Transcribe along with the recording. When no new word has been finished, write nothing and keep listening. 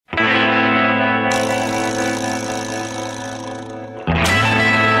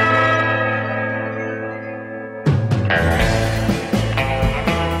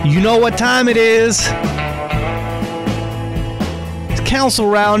You know what time it is. It's Council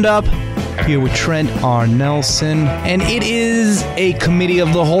Roundup here with Trent R. Nelson, and it is a committee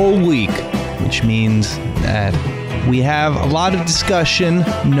of the whole week, which means that we have a lot of discussion,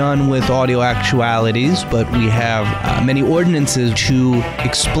 none with audio actualities, but we have many ordinances to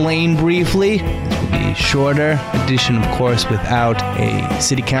explain briefly. This will be a shorter edition, of course, without a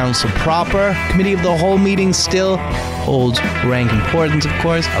city council proper. Committee of the whole meeting still holds rank importance, of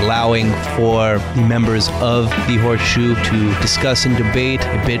course, allowing for the members of the Horseshoe to discuss and debate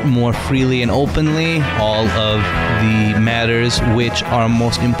a bit more freely and openly all of the matters which are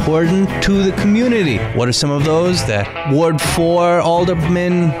most important to the community. What are some of those? That Ward 4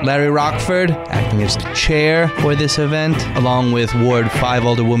 Alderman Larry Rockford, acting as the chair for this event, along with Ward 5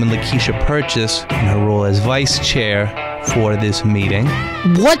 Alderwoman Lakeisha Purchase in her role as vice chair for this meeting.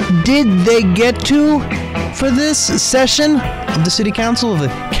 What did they get to for this session of the City Council, of the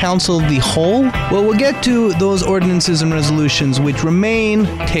Council of the Whole? Well, we'll get to those ordinances and resolutions which remain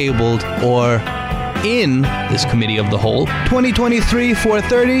tabled or in this Committee of the Whole.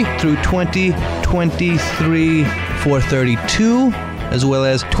 2023-430 through 2023-432, as well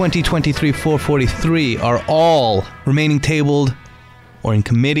as 2023-443 are all remaining tabled or in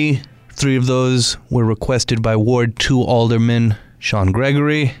committee. 3 of those were requested by Ward 2 Alderman Sean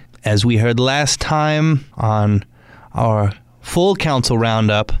Gregory. As we heard last time on our full council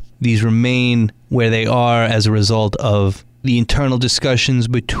roundup, these remain where they are as a result of the internal discussions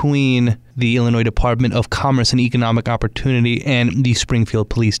between the Illinois Department of Commerce and Economic Opportunity and the Springfield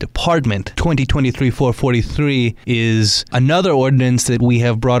Police Department. 2023-443 is another ordinance that we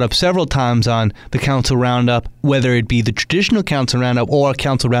have brought up several times on the Council Roundup, whether it be the traditional Council Roundup or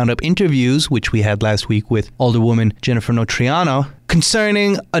Council Roundup interviews, which we had last week with Alderwoman Jennifer Notriano,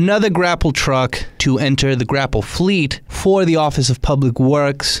 concerning another grapple truck to enter the grapple fleet for the Office of Public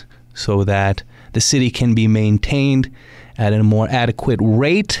Works so that the city can be maintained at a more adequate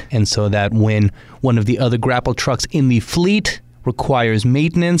rate, and so that when one of the other grapple trucks in the fleet requires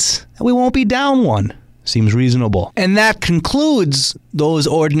maintenance, we won't be down one. Seems reasonable. And that concludes those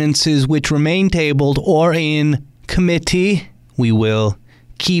ordinances which remain tabled or in committee. We will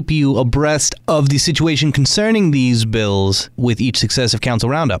keep you abreast of the situation concerning these bills with each successive council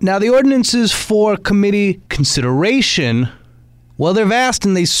roundup. Now, the ordinances for committee consideration, well, they're vast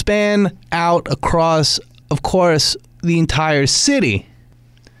and they span out across, of course, the entire city.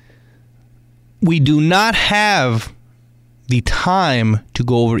 We do not have the time to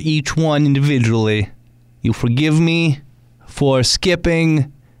go over each one individually. You forgive me for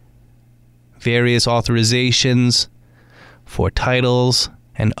skipping various authorizations for titles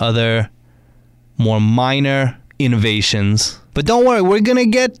and other more minor innovations. But don't worry, we're going to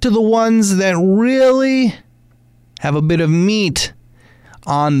get to the ones that really have a bit of meat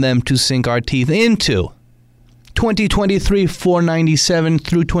on them to sink our teeth into. 2023-497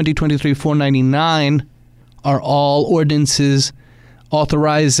 through 2023-499 are all ordinances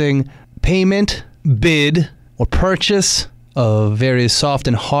authorizing payment, bid, or purchase of various soft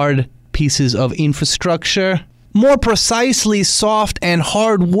and hard pieces of infrastructure. More precisely, soft and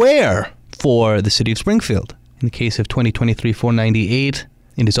hardware for the city of Springfield. In the case of 2023-498,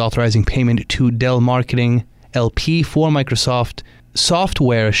 it is authorizing payment to Dell Marketing LP for Microsoft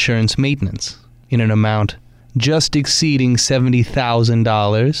software assurance maintenance in an amount just exceeding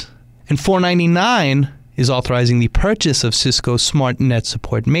 $70,000. And $499 is authorizing the purchase of Cisco Smart Net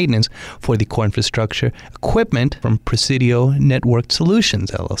Support Maintenance for the core infrastructure equipment from Presidio Networked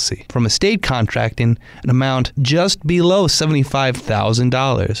Solutions, LLC, from a state contract in an amount just below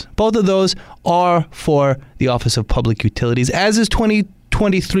 $75,000. Both of those are for the Office of Public Utilities, as is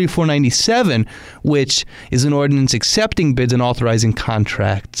 2023-497, which is an ordinance accepting bids and authorizing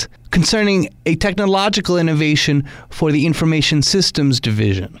contracts concerning a technological innovation for the Information Systems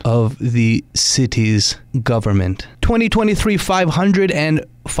Division of the city's government. 2023-500 and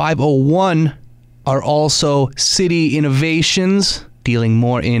 501 are also city innovations, dealing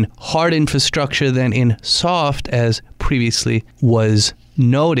more in hard infrastructure than in soft, as previously was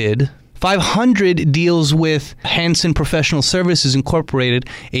noted. 500 deals with Hansen Professional Services Incorporated,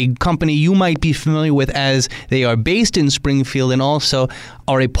 a company you might be familiar with as they are based in Springfield and also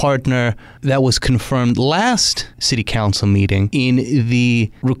are a partner that was confirmed last City Council meeting in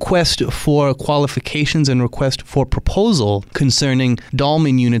the request for qualifications and request for proposal concerning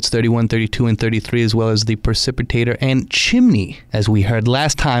Dolman Units 31, 32, and 33, as well as the precipitator and chimney. As we heard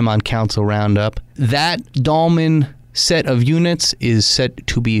last time on Council Roundup, that Dolman set of units is set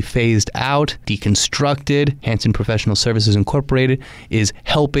to be phased out, deconstructed. Hanson Professional Services Incorporated is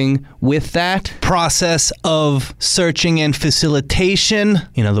helping with that process of searching and facilitation.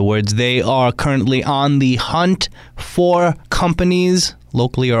 In other words, they are currently on the hunt for companies,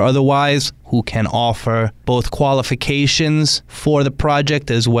 locally or otherwise, who can offer both qualifications for the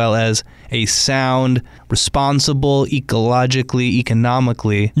project as well as a sound, responsible, ecologically,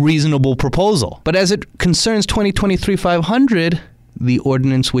 economically reasonable proposal. But as it concerns 2023-500, the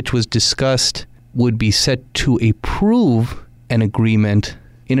ordinance which was discussed would be set to approve an agreement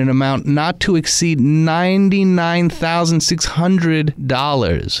in an amount not to exceed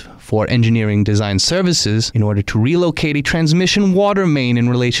 $99,600 for engineering design services in order to relocate a transmission water main in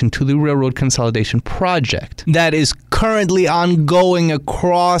relation to the railroad consolidation project that is currently ongoing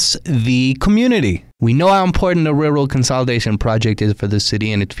across the community. We know how important the railroad consolidation project is for the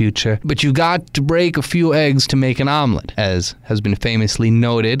city and its future, but you've got to break a few eggs to make an omelet, as has been famously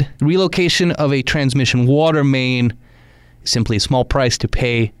noted. The relocation of a transmission water main is simply a small price to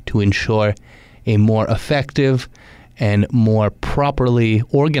pay to ensure a more effective and more properly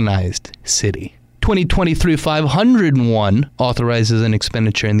organized city. 2023-501 authorizes an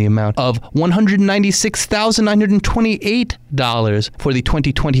expenditure in the amount of $196,928 for the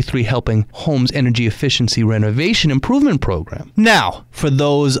 2023 Helping Homes Energy Efficiency Renovation Improvement Program. Now, for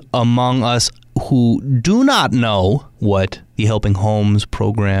those among us who do not know what the Helping Homes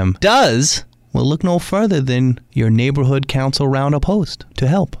program does, well, look no further than your neighborhood council Roundup host to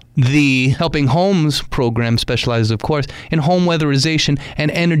help. The Helping Homes program specializes, of course, in home weatherization and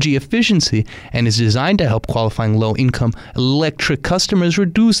energy efficiency and is designed to help qualifying low-income electric customers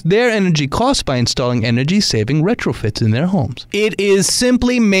reduce their energy costs by installing energy-saving retrofits in their homes. It is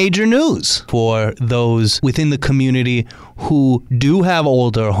simply major news for those within the community who do have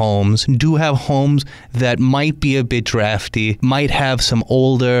older homes, do have homes that might be a bit drafty, might have some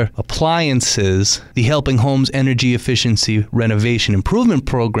older appliances. The Helping Homes Energy Efficiency Renovation Improvement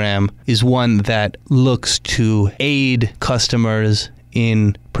Program is one that looks to aid customers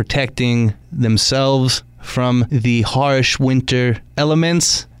in protecting themselves from the harsh winter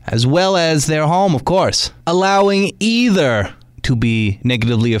elements, as well as their home, of course, allowing either to be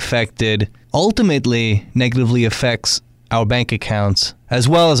negatively affected, ultimately negatively affects our bank accounts as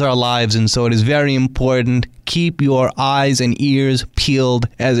well as our lives, and so it is very important. Keep your eyes and ears peeled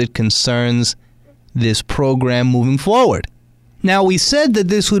as it concerns this program moving forward. Now, we said that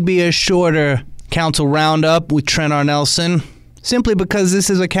this would be a shorter council roundup with Trent R. Nelson, simply because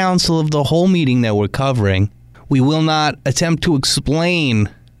this is a council of the whole meeting that we're covering. We will not attempt to explain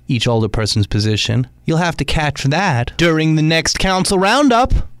each alderperson's position. You'll have to catch that during the next council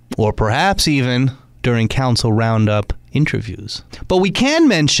roundup, or perhaps even during council roundup interviews. But we can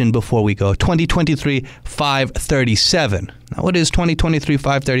mention before we go 2023-537. Now, what is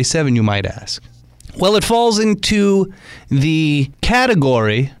 2023-537, you might ask? Well, it falls into the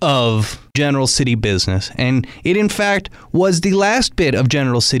category of general city business, and it in fact was the last bit of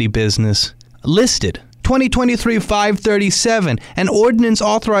general city business listed. 2023-537, an ordinance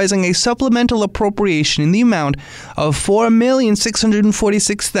authorizing a supplemental appropriation in the amount of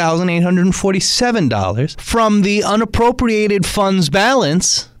 $4,646,847 from the unappropriated funds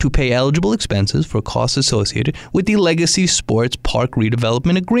balance to pay eligible expenses for costs associated with the Legacy Sports Park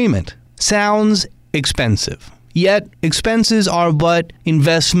redevelopment agreement. Sounds expensive. Yet, expenses are but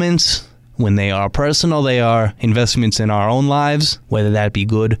investments. When they are personal, they are investments in our own lives, whether that be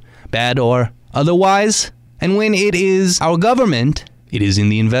good, bad, or otherwise. And when it is our government, it is in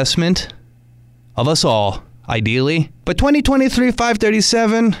the investment of us all, ideally. But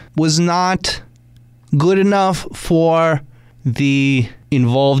 2023-537 was not good enough for the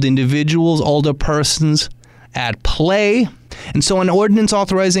involved individuals, older persons at play. And so an ordinance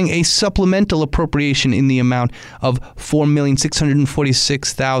authorizing a supplemental appropriation in the amount of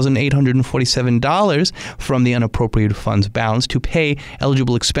 $4,646,847 from the unappropriated funds balance to pay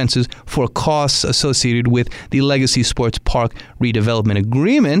eligible expenses for costs associated with the Legacy Sports Park redevelopment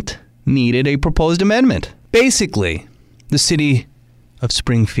agreement needed a proposed amendment. Basically, the city of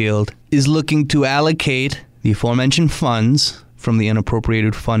Springfield is looking to allocate the aforementioned funds from the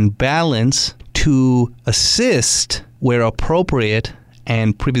unappropriated fund balance to assist, where appropriate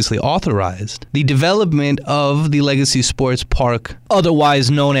and previously authorized, the development of the Legacy Sports Park, otherwise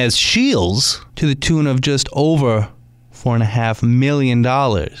known as Shields, to the tune of just over $4.5 million.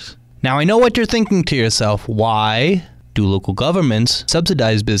 Now, I know what you're thinking to yourself. Why do local governments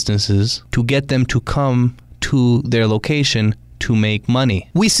subsidize businesses to get them to come to their location to make money.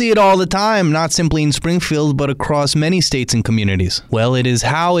 We see it all the time, not simply in Springfield, but across many states and communities. Well, it is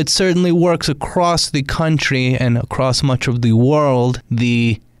how it certainly works across the country and across much of the world.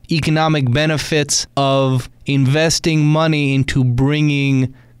 The economic benefits of investing money into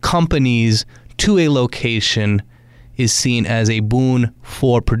bringing companies to a location is seen as a boon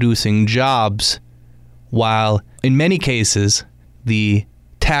for producing jobs, while in many cases, the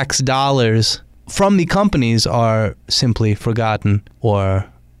tax dollars from the companies are simply forgotten or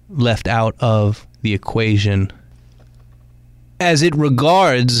left out of the equation. As it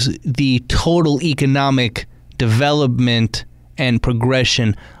regards the total economic development and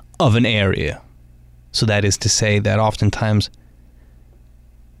progression of an area. So that is to say that oftentimes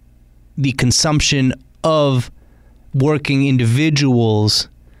the consumption of working individuals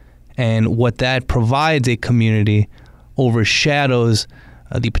and what that provides a community overshadows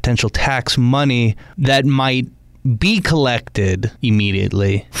the potential tax money that might be collected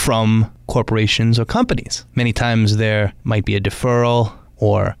immediately from corporations or companies. Many times there might be a deferral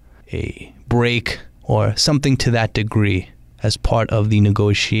or a break or something to that degree as part of the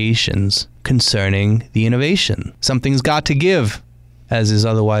negotiations concerning the innovation. Something's got to give, as is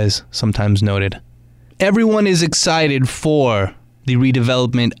otherwise sometimes noted. Everyone is excited for the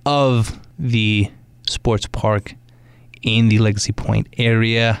redevelopment of the sports park in the Legacy Point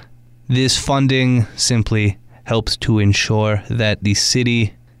area. This funding simply helps to ensure that the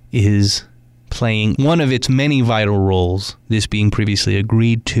city is playing one of its many vital roles. This being previously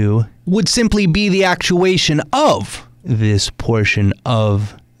agreed to would simply be the actuation of this portion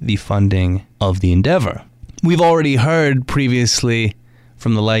of the funding of the endeavor. We've already heard previously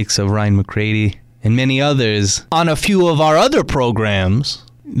from the likes of Ryan McCready and many others on a few of our other programs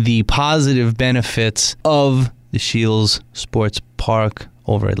the positive benefits of the Shields Sports Park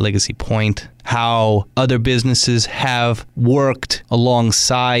over at Legacy Point, how other businesses have worked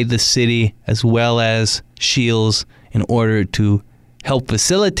alongside the city as well as Shields in order to help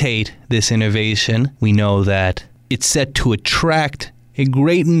facilitate this innovation. We know that it's set to attract a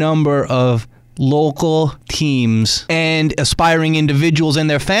great number of local teams and aspiring individuals and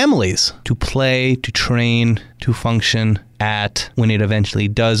their families to play, to train, to function at when it eventually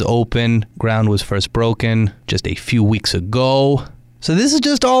does open. Ground was first broken just a few weeks ago. So this is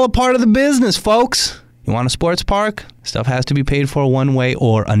just all a part of the business, folks. You want a sports park? Stuff has to be paid for one way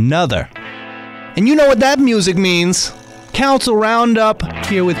or another. And you know what that music means. Council Roundup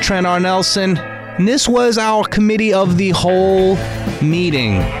here with Trent R. Nelson. And this was our Committee of the Whole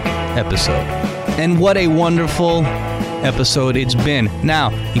meeting episode. And what a wonderful episode it's been.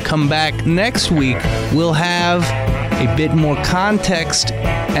 Now, you come back next week, we'll have a bit more context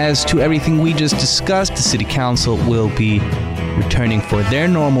as to everything we just discussed. The City Council will be returning for their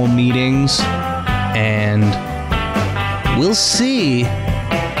normal meetings, and we'll see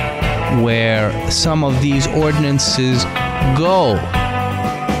where some of these ordinances go.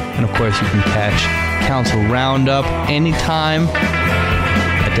 And of course, you can catch Council Roundup anytime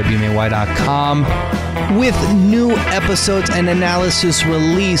at WMAY.com with new episodes and analysis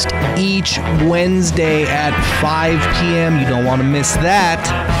released each Wednesday at 5 p.m. You don't want to miss that.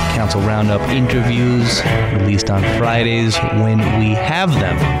 Council Roundup interviews released on Fridays when we have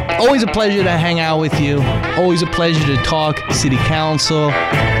them. Always a pleasure to hang out with you. Always a pleasure to talk City Council.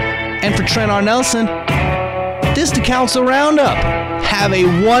 And for Trent R. Nelson, this is the Council Roundup. Have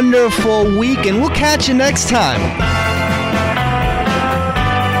a wonderful week, and we'll catch you next time.